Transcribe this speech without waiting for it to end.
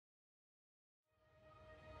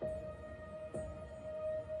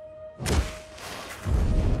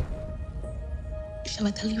Shall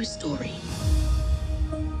I tell you a story?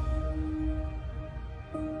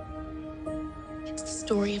 It's the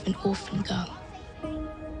story of an orphan girl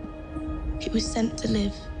who was sent to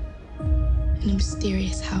live in a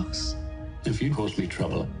mysterious house. If you cause me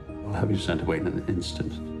trouble, I'll have you sent away in an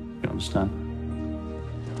instant. You understand?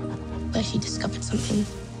 Where she discovered something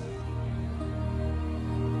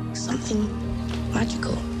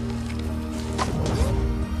magical.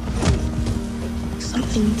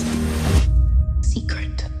 Something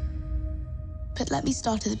secret. But let me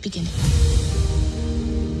start at the beginning.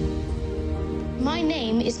 My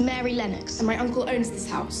name is Mary Lennox, and my uncle owns this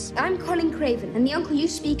house. I'm Colin Craven, and the uncle you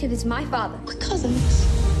speak of is my father. We're cousins.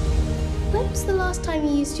 When was the last time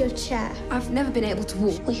you used your chair? I've never been able to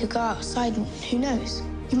walk. We could go outside and who knows?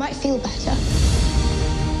 You might feel better.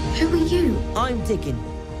 Who are you? I'm digging.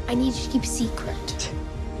 I need you to keep a secret.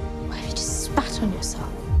 Why have you just spat on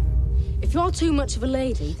yourself? If you're too much of a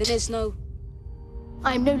lady, then there's no...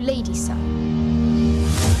 I am no lady, sir.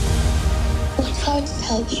 What if I were to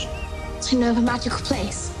tell you? I know of a magical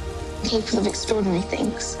place, capable of extraordinary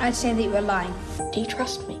things. I'd say that you were lying. Do you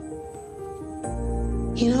trust me?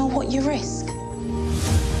 You know what you risk?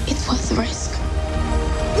 It's worth the risk.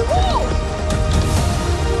 The wall!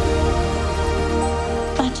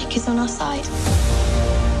 Magic is on our side.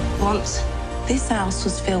 Once, this house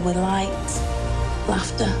was filled with light,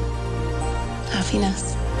 laughter,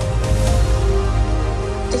 happiness.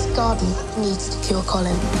 This garden needs to cure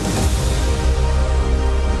Colin.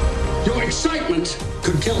 Your excitement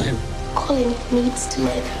could kill him. Colin needs to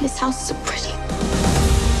live. This house is a prison.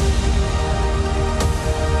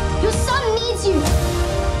 Your son needs you!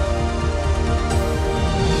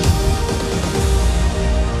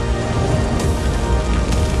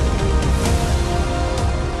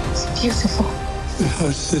 It's beautiful.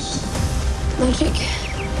 What's this? Magic.